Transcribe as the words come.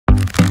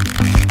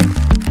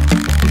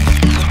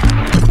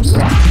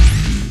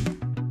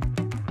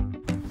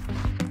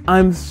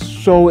I'm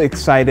so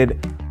excited.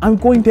 I'm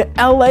going to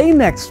LA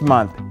next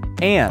month,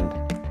 and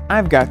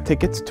I've got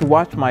tickets to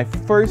watch my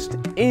first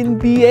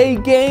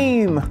NBA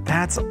game.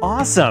 That's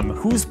awesome.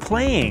 Who's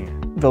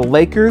playing? The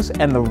Lakers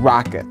and the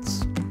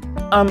Rockets.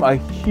 I'm a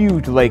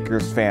huge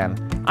Lakers fan.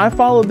 I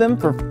followed them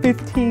for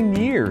 15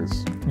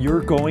 years.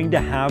 You're going to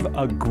have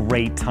a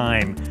great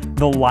time.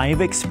 The live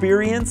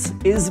experience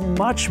is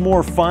much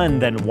more fun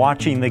than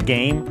watching the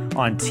game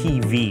on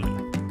TV.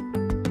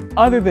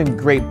 Other than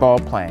great ball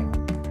playing,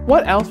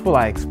 what else will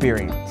I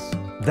experience?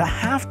 The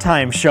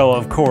halftime show,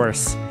 of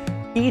course.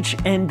 Each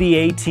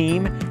NBA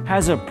team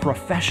has a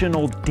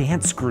professional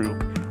dance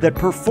group that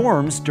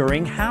performs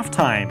during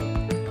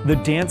halftime. The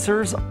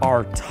dancers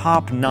are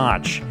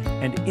top-notch,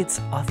 and it's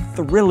a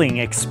thrilling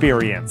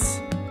experience.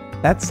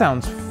 That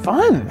sounds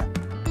fun.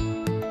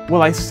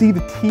 Will I see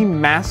the team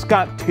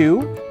mascot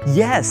too?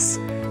 Yes,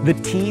 the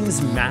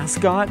team's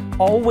mascot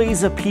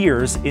always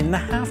appears in the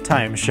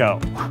halftime show.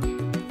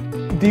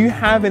 Do you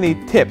have any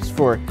tips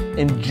for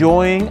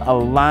enjoying a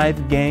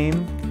live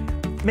game?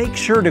 Make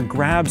sure to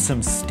grab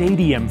some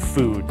stadium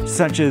food,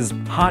 such as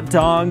hot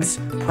dogs,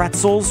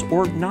 pretzels,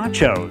 or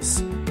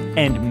nachos.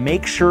 And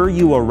make sure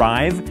you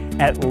arrive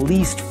at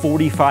least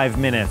 45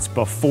 minutes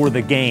before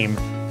the game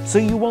so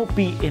you won't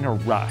be in a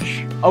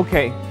rush.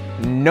 Okay,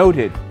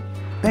 noted.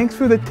 Thanks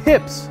for the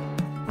tips.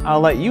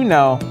 I'll let you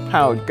know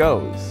how it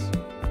goes.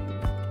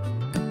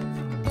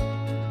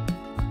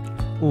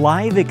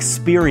 Live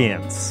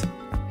experience.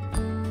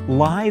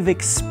 Live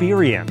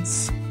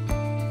experience.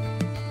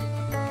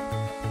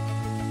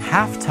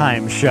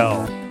 Halftime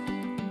show.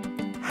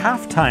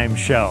 Halftime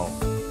show.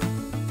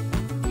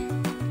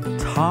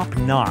 Top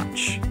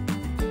notch.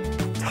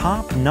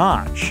 Top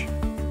notch.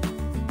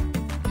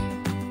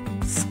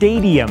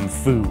 Stadium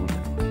food.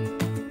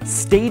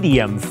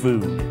 Stadium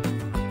food.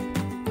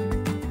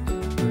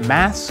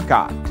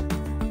 Mascot.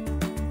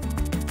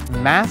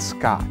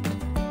 Mascot.